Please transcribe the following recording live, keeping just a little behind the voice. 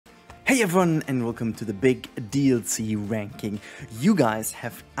Hey everyone, and welcome to the big DLC ranking. You guys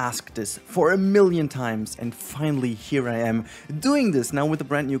have asked this for a million times, and finally here I am doing this now with the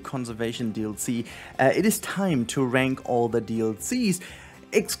brand new conservation DLC. It is time to rank all the DLCs,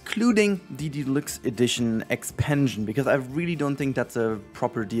 excluding the deluxe edition expansion, because I really don't think that's a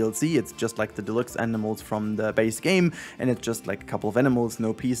proper DLC. It's just like the deluxe animals from the base game, and it's just like a couple of animals,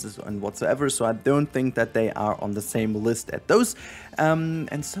 no pieces and whatsoever, so I don't think that they are on the same list as those.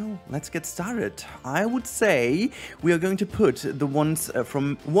 And so let's get started. I would say we are going to put the ones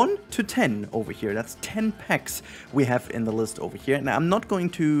from 1 to 10 over here. That's 10 packs we have in the list over here. Now I'm not going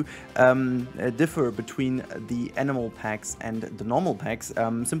to differ between the animal packs and the normal packs,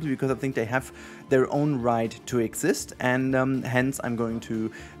 simply because I think they have their own right to exist, and hence I'm going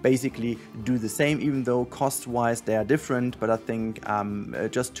to basically do the same, even though cost-wise they are different. But I think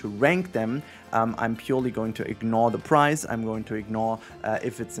just to rank them, I'm purely going to ignore the price. I'm going to ignore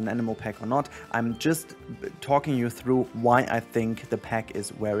if it's an animal pack or not. I'm just talking you through why I think the pack is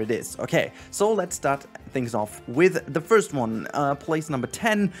where it is. Okay, so let's start things off with the first one. Place number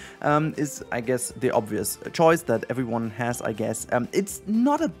 10 is, I guess, the obvious choice that everyone has, I guess. It's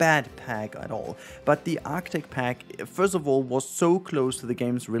not a bad pack at all, but the Arctic pack, first of all, was so close to the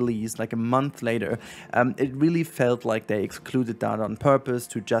game's release, like a month later. It really felt like they excluded that on purpose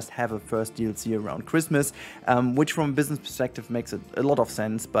to just have a first DLC around Christmas, which from a business perspective makes a lot of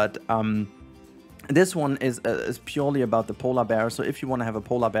sense, but this one is purely about the polar bear. So if you want to have a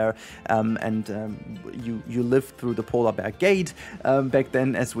polar bear and you live through the polar bear gate back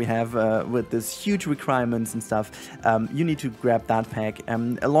then, as we have with this huge requirements and stuff, you need to grab that pack.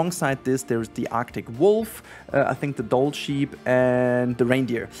 Alongside this, there's the Arctic wolf, I think the Dole sheep, and the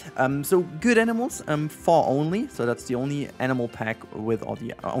reindeer. So good animals, 4 only. So that's the only animal pack with, or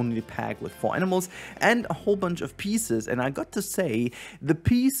the only pack with 4 animals, and a whole bunch of pieces. And I got to say, the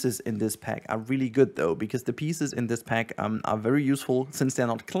pieces in this pack are really good though, because the pieces in this pack are very useful since they're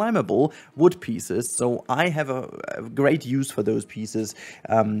not climbable wood pieces. So I have a great use for those pieces.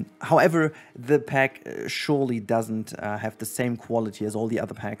 However, the pack surely doesn't have the same quality as all the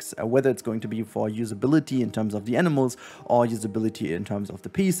other packs, whether it's going to be for usability in terms of the animals or usability in terms of the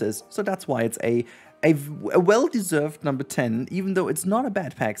pieces. So that's why it's a well-deserved number 10, even though it's not a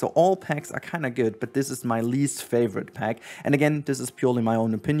bad pack. So all packs are kind of good, but this is my least favorite pack. And again, this is purely my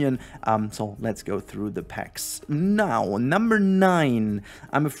own opinion. So let's go through the packs. Now, number 9,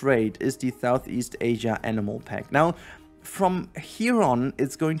 I'm afraid, is the Southeast Asia Animal Pack. Now, from here on,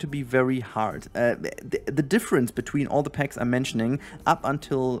 it's going to be very hard. The difference between all the packs I'm mentioning up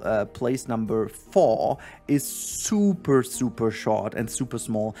until place number 4 is super short and super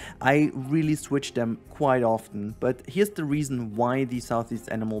small. I really switch them quite often, but here's the reason why the Southeast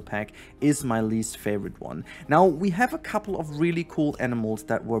Animal Pack is my least favorite one. Now, we have a couple of really cool animals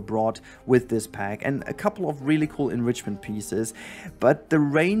that were brought with this pack, and a couple of really cool enrichment pieces, but the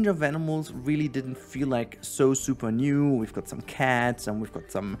range of animals really didn't feel like so super new. We've got some cats and we've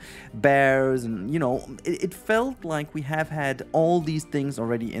got some bears, and you know, it felt like we have had all these things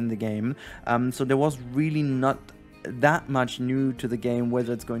already in the game. So there was really not that much new to the game,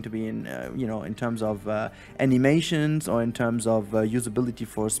 whether it's going to be in you know, in terms of animations or in terms of usability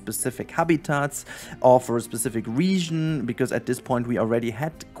for specific habitats or for a specific region, because at this point we already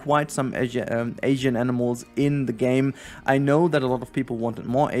had quite some Asian animals in the game. I know that a lot of people wanted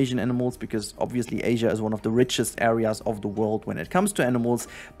more Asian animals because obviously Asia is one of the richest areas of the world when it comes to animals,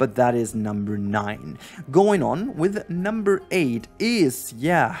 but that is number 9. Going on with number 8 is,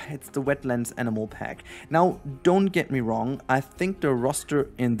 yeah, it's the Wetlands Animal Pack. Now, don't get me wrong, I think the roster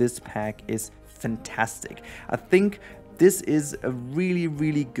in this pack is fantastic. I think this is a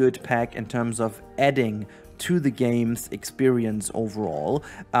really good pack in terms of adding to the game's experience overall.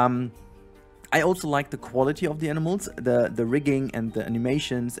 I also like the quality of the animals, the rigging and the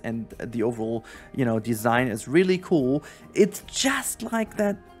animations, and the overall, you know, design is really cool. It's just like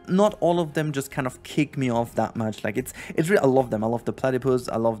that. Not all of them just kind of kick me off that much. Like it's really, I love them. I love the platypus,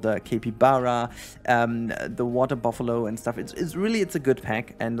 I love the capybara, the water buffalo and stuff. It's really a good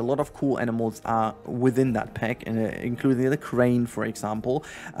pack, and a lot of cool animals are within that pack, including the crane, for example.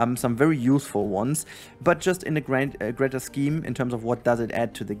 Some very useful ones, but just in a greater scheme in terms of what does it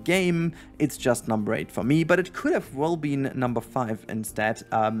add to the game, it's just number 8 for me. But it could have well been number 5 instead.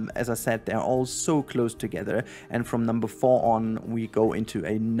 As I said, they're all so close together, and from number 4 on we go into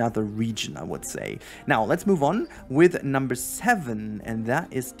another region, I would say. Now let's move on with number 7, and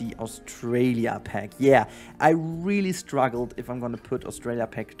that is the Australia pack. Yeah, I really struggled if I'm going to put Australia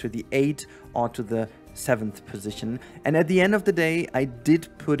pack to the 8 or to the 7th position, and at the end of the day I did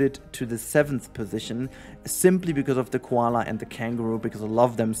put it to the 7th position simply because of the koala and the kangaroo, because I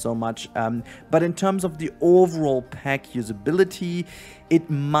love them so much. But in terms of the overall pack usability, it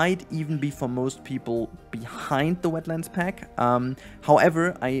might even be for most people behind the wetlands pack.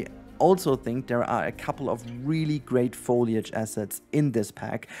 However, I also think there are a couple of really great foliage assets in this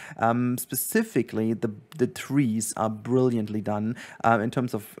pack. Specifically, the trees are brilliantly done in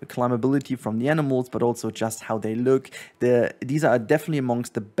terms of climbability from the animals, but also just how they look. These are definitely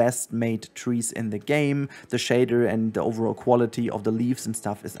amongst the best made trees in the game. The shader and the overall quality of the leaves and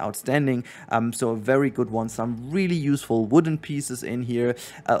stuff is outstanding. So a very good one. Some really useful wooden pieces in here.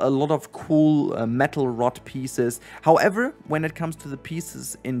 A lot of cool metal rod pieces. However, when it comes to the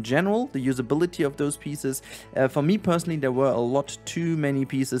pieces in general, the usability of those pieces, for me personally, there were a lot too many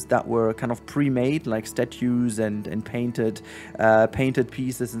pieces that were kind of pre-made, like statues and painted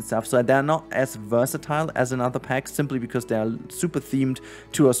pieces and stuff. So they're not as versatile as in other packs, simply because they're super themed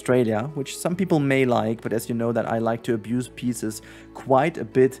to Australia, which some people may like, but as you know that I like to abuse pieces quite a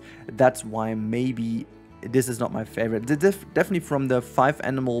bit. That's why maybe this is not my favorite. Definitely from the 5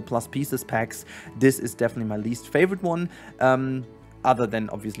 animal plus pieces packs, this is definitely my least favorite one. Other than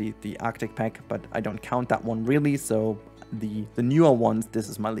obviously the Arctic pack, but I don't count that one really, so the newer ones, this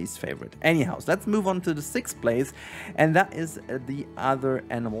is my least favorite. Anyhow, so let's move on to the 6th place, and that is the other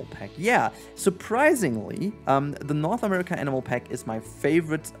animal pack. Yeah, surprisingly, the North America animal pack is my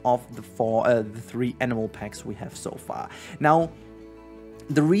favorite of the 3 animal packs we have so far. Now,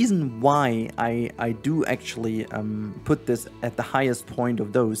 the reason why I do actually put this at the highest point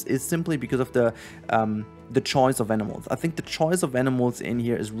of those is simply because of the choice of animals. I think the choice of animals in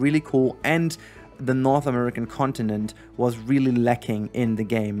here is really cool, and the North American continent was really lacking in the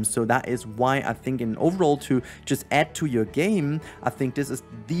game. So that is why I think in overall to just add to your game, I think this is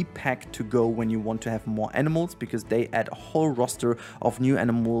the pack to go when you want to have more animals, because they add a whole roster of new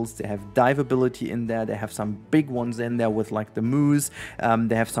animals. They have dive ability in there. They have some big ones in there with like the moose.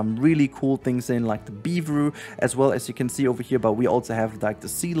 They have some really cool things in like the beaver, as well as you can see over here, but we also have like the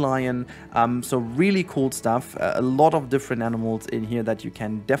sea lion. So really cool stuff. A lot of different animals in here that you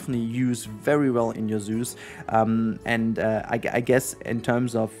can definitely use very well in your zoos, and I guess in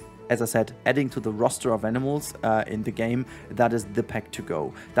terms of, as I said, adding to the roster of animals in the game, that is the pack to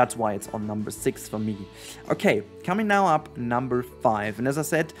go. That's why it's on number 6 for me. Okay, coming now up number 5, and as I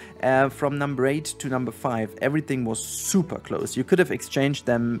said, from number 8 to number 5, everything was super close. You could have exchanged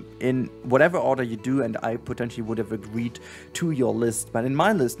them in whatever order you do, and I potentially would have agreed to your list. But in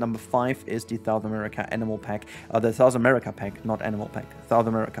my list, number 5 is the South America animal pack, or the South America pack, not animal pack, South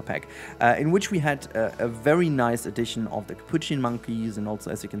America pack, in which we had a very nice addition of the capuchin monkeys, and also,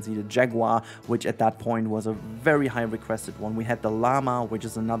 as you can see, the jaguar, which at that point was a very high requested one. We had the llama, which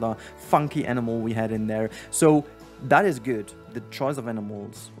is another funky animal we had in there. So that is good. The choice of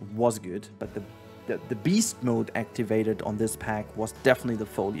animals was good, but the beast mode activated on this pack was definitely the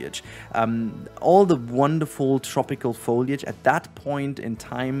foliage. All the wonderful tropical foliage at that point in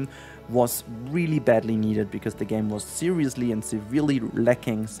time was really badly needed, because the game was seriously and severely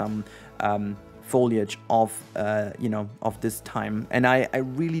lacking some foliage of of this time, and I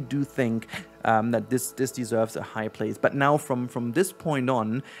really do think that this deserves a high place. But now from this point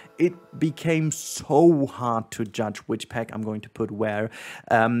on, it became so hard to judge which pack I'm going to put where,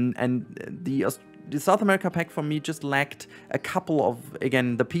 and the South America pack for me just lacked a couple of,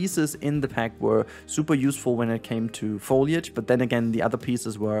 again, the pieces in the pack were super useful when it came to foliage, but then again, the other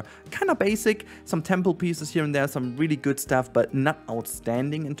pieces were kind of basic. Some temple pieces here and there, some really good stuff, but not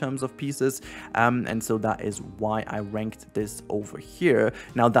outstanding in terms of pieces, and so that is why I ranked this over here.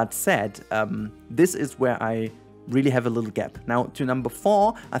 Now, that said, this is where I really have a little gap. Now, to number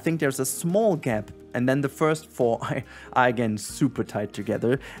 4, I think there's a small gap, and then the first 4 are again super tight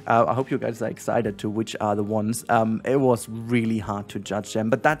together. I hope you guys are excited to which are the ones. It was really hard to judge them,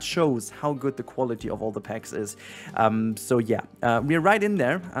 but that shows how good the quality of all the packs is. So yeah, we're right in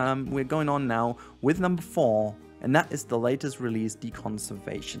there. We're going on now with number 4, and that is the latest release, the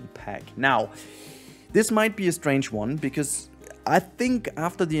Conservation Pack. Now, this might be a strange one, because I think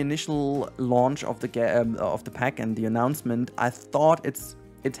after the initial launch of the pack and the announcement, I thought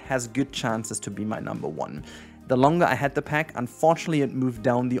it has good chances to be my number 1. The longer I had the pack, unfortunately, it moved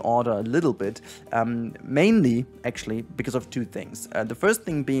down the order a little bit, mainly actually because of 2 things. The first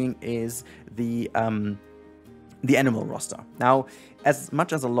thing being is the animal roster. Now, as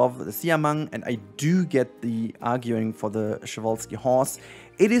much as I love the siamang, and I do get the arguing for the Przewalski horse,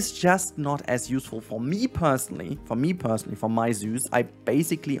 it is just not as useful for me personally, for my zoos. I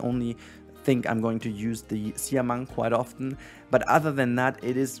basically only think I'm going to use the siamang quite often, but other than that,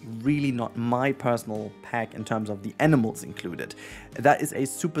 it is really not my personal pack in terms of the animals included. That is a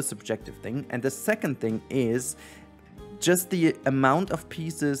super subjective thing. And the second thing is just the amount of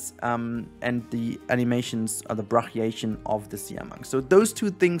pieces and the animations or the brachiation of the siamang. So those two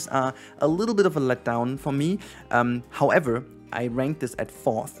things are a little bit of a letdown for me. However, I ranked this at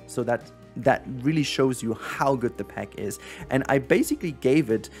 4th, so that really shows you how good the pack is. And I basically gave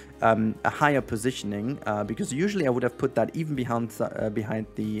it a higher positioning because usually I would have put that even behind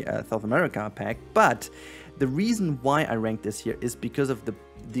the South America pack. But the reason why I ranked this here is because of the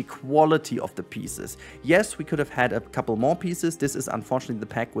quality of the pieces. Yes, we could have had a couple more pieces. This is unfortunately the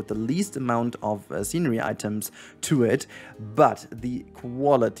pack with the least amount of scenery items to it, but the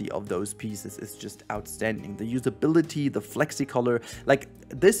quality of those pieces is just outstanding. The usability, the flexi-color, like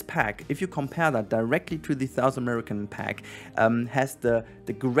this pack, if you compare that directly to the South American pack, has the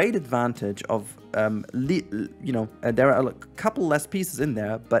great advantage of there are a couple less pieces in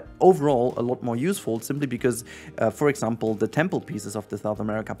there, but overall a lot more useful, simply because, for example, the temple pieces of the South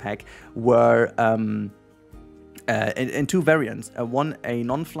America pack were in two variants, one a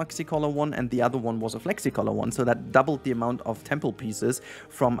non-flexicolor one and the other one was a flexicolor one, so that doubled the amount of temple pieces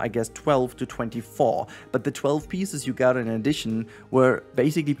from, I guess, 12 to 24. But the 12 pieces you got in addition were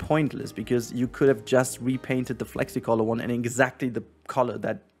basically pointless, because you could have just repainted the flexicolor one in exactly the color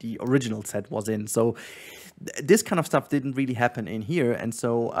that the original set was in. So this kind of stuff didn't really happen in here, and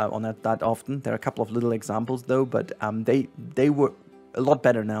so on that often. There are a couple of little examples though, but they were a lot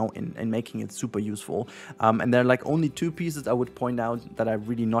better now in making it super useful. And there are like only 2 pieces I would point out that are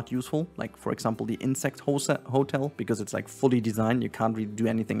really not useful, like for example the insect hotel, because it's like fully designed, you can't really do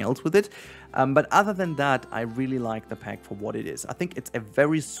anything else with it. But other than that, I really like the pack for what it is. I think it's a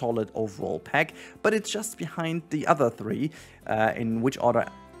very solid overall pack, but it's just behind the other 3, in which order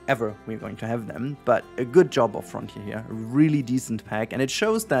ever we're going to have them. But a good job of Frontier here, a really decent pack, and it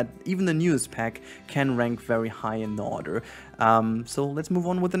shows that even the newest pack can rank very high in the order. So let's move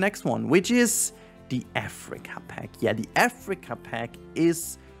on with the next one, which is the Africa pack. Yeah, the Africa pack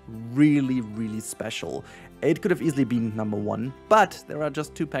is really, really special. It could have easily been number 1, but there are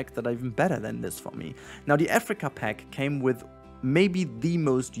just 2 packs that are even better than this for me. Now, the Africa pack came with maybe the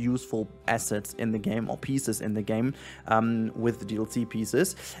most useful assets in the game, or pieces in the game, with the DLC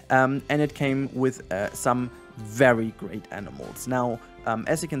pieces, and it came with some very great animals. Now,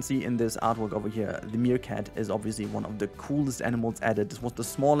 as you can see in this artwork over here, the meerkat is obviously one of the coolest animals added. This was the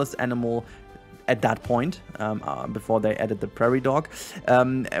smallest animal at that point, before they added the prairie dog,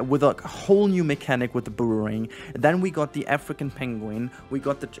 with a whole new mechanic with the burrowing. Then we got the African penguin. We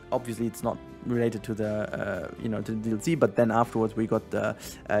got the, obviously it's not related to the to the DLC, but then afterwards we got the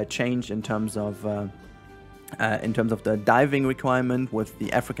change in terms of the diving requirement with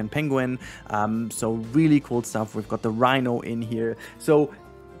the African penguin. So really cool stuff. We've got the rhino in here. So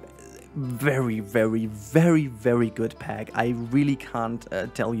very, very, very, very good pack. I really can't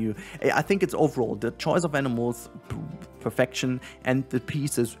tell you. I think it's overall the choice of animals, perfection, and the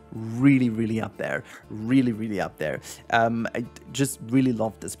pieces really, really up there. Really, really up there. I just really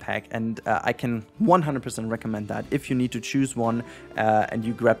love this pack, and I can 100% recommend that. If you need to choose one and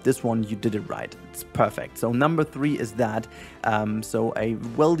you grab this one, you did it right. It's perfect. So number 3 is that. So a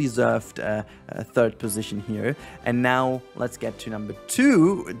well-deserved 3rd position here. And now let's get to number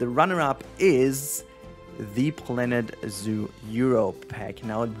 2. The runner-up is the Planet Zoo Europe pack.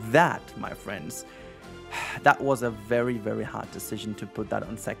 Now that, my friends, that was a very, very hard decision to put that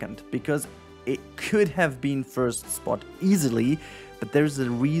on 2nd, because it could have been 1st spot easily, but there's a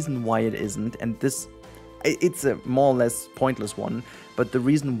reason why it isn't, and it's a more or less pointless one, but the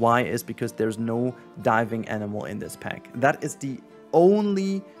reason why is because there's no diving animal in this pack. That is the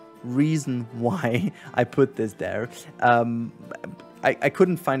only reason why I put this there. I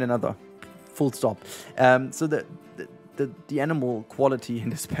couldn't find another, full stop. So the animal quality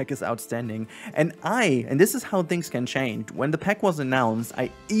in this pack is outstanding, and this is how things can change. When the pack was announced, I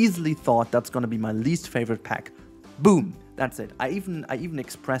easily thought that's gonna be my least favorite pack. Boom, that's it. I even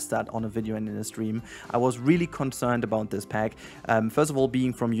expressed that on a video and in a stream. I was really concerned about this pack. First of all,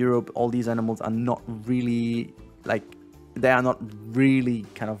 being from Europe, all these animals are not really, like, they are not really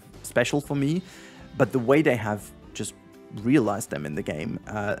kind of special for me, but the way they have just realized them in the game,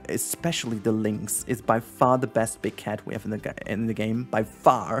 especially the lynx, is by far the best big cat we have in the game, by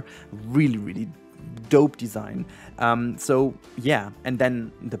far. Really, really dope design. So yeah, and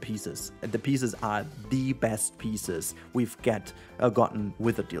then the pieces. The pieces are the best pieces we've gotten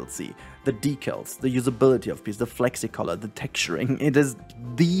with the DLC. The decals, the usability of pieces, the flexi-color, the texturing. It is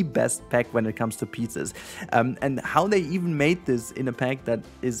the best pack when it comes to pieces. And how they even made this in a pack that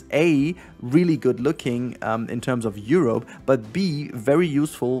is A, really good looking in terms of Europe, but B, very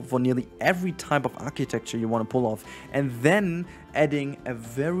useful for nearly every type of architecture you want to pull off. And then adding a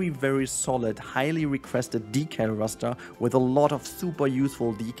very, very solid, highly requested decal roster with a lot of super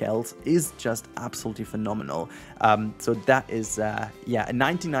useful decals is just absolutely phenomenal. So that is, yeah, a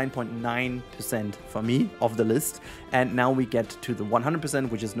 99.9% for me of the list. And now we get to the 100%,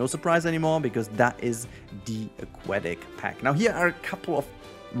 which is no surprise anymore because that is the aquatic pack. Now here are a couple of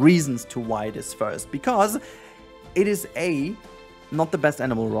reasons to why it is first. Because it is A, not the best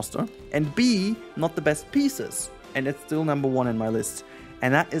animal roster, and B, not the best pieces. And it's still number one in my list.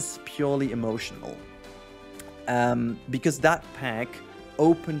 And that is purely emotional. Because that pack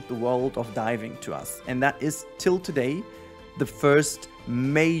opened the world of diving to us. And that is, till today, the first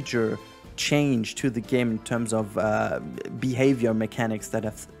major change to the game in terms of behavior mechanics that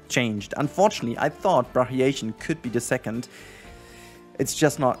have changed. Unfortunately, I thought brachiation could be the second. It's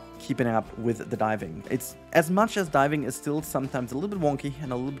just not keeping up with the diving. It's, as much as diving is still sometimes a little bit wonky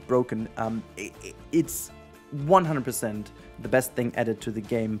and a little bit broken, it's 100% the best thing added to the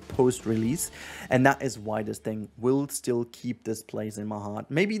game post-release, and that is why this thing will still keep this place in my heart.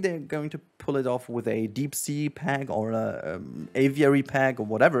 Maybe they're going to pull it off with a deep sea pack or a aviary pack or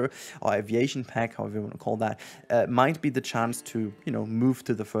whatever, or aviation pack, however you want to call that. Might be the chance to, you know, move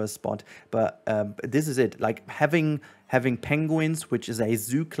to the first spot, but this is it. Like having penguins, which is a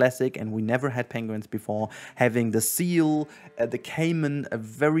zoo classic, and we never had penguins before. Having the seal, the caiman, a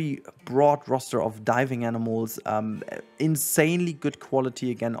very broad roster of diving animals, insanely good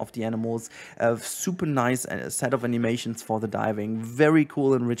quality again of the animals, super nice set of animations for the diving, very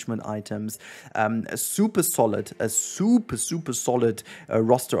cool enrichment items, a super solid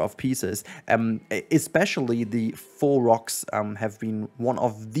roster of pieces. Especially the 4 rocks have been one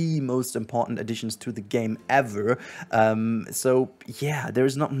of the most important additions to the game ever. So yeah,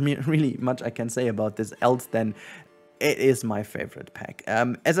 there's not really much I can say about this else than it is my favorite pack.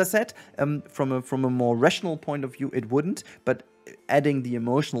 As I said, from a more rational point of view, it wouldn't, but adding the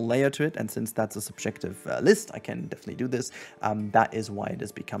emotional layer to it, and since that's a subjective list, I can definitely do this. That is why it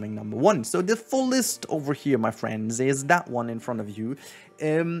is becoming number one. So the full list over here, my friends, is that one in front of you.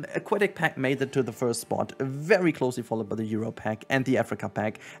 Aquatic pack made it to the first spot, very closely followed by the Euro pack and the Africa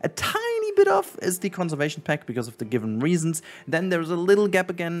pack. A tiny bit off is the conservation pack because of the given reasons. Then there's a little gap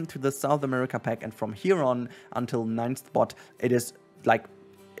again to the South America pack, and from here on until 9th spot, it is like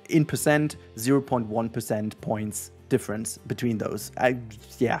in percent 0.1% points difference between those.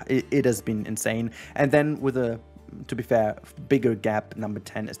 Yeah, it has been insane. And then with a, to be fair, bigger gap, number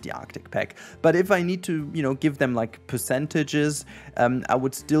 10 is the Arctic pack. But if I need to, you know, give them like percentages, I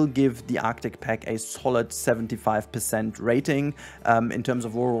would still give the Arctic pack a solid 75% rating in terms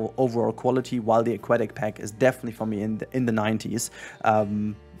of overall quality, while the Aquatic pack is definitely for me in the 90s.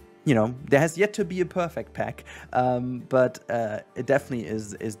 You know, there has yet to be a perfect pack, but it definitely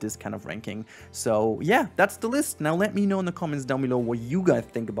is this kind of ranking. So yeah, that's the list. Now let me know in the comments down below what you guys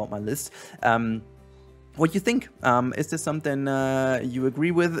think about my list. What you think? Is this something you agree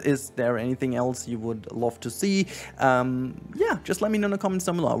with? Is there anything else you would love to see? Yeah, just let me know in the comments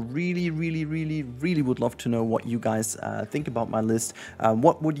down below. I really would love to know what you guys think about my list.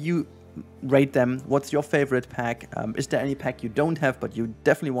 What would you rate them? What's your favorite pack? Is there any pack you don't have but you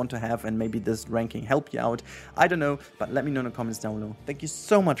definitely want to have, and maybe this ranking helped you out? I don't know, but let me know in the comments down below. Thank you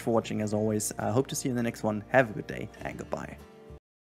so much for watching as always. I hope to see you in the next one. Have a good day and goodbye.